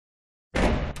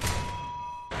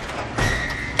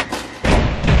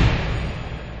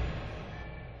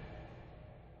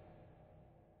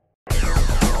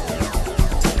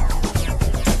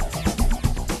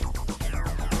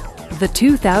the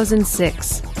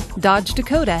 2006 Dodge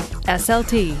Dakota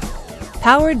SLT.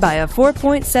 Powered by a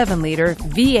 4.7-liter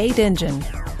V8 engine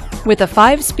with a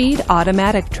 5-speed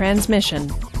automatic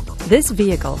transmission, this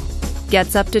vehicle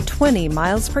gets up to 20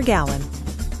 miles per gallon.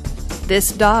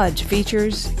 This Dodge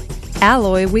features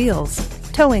alloy wheels,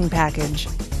 towing package,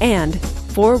 and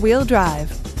 4-wheel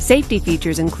drive. Safety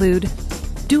features include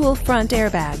dual front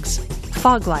airbags,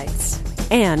 fog lights,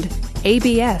 and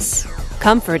ABS.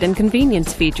 Comfort and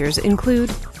convenience features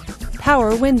include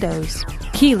power windows,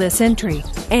 keyless entry,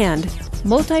 and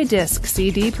multi-disc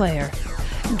CD player.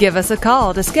 Give us a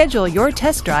call to schedule your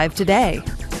test drive today.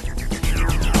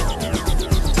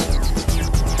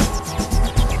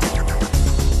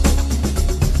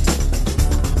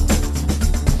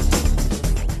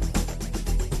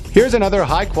 Here's another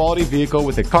high-quality vehicle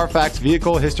with a Carfax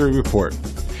Vehicle History Report.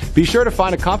 Be sure to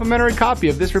find a complimentary copy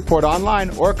of this report online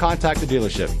or contact the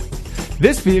dealership.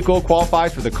 This vehicle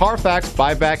qualifies for the Carfax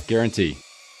Buyback Guarantee.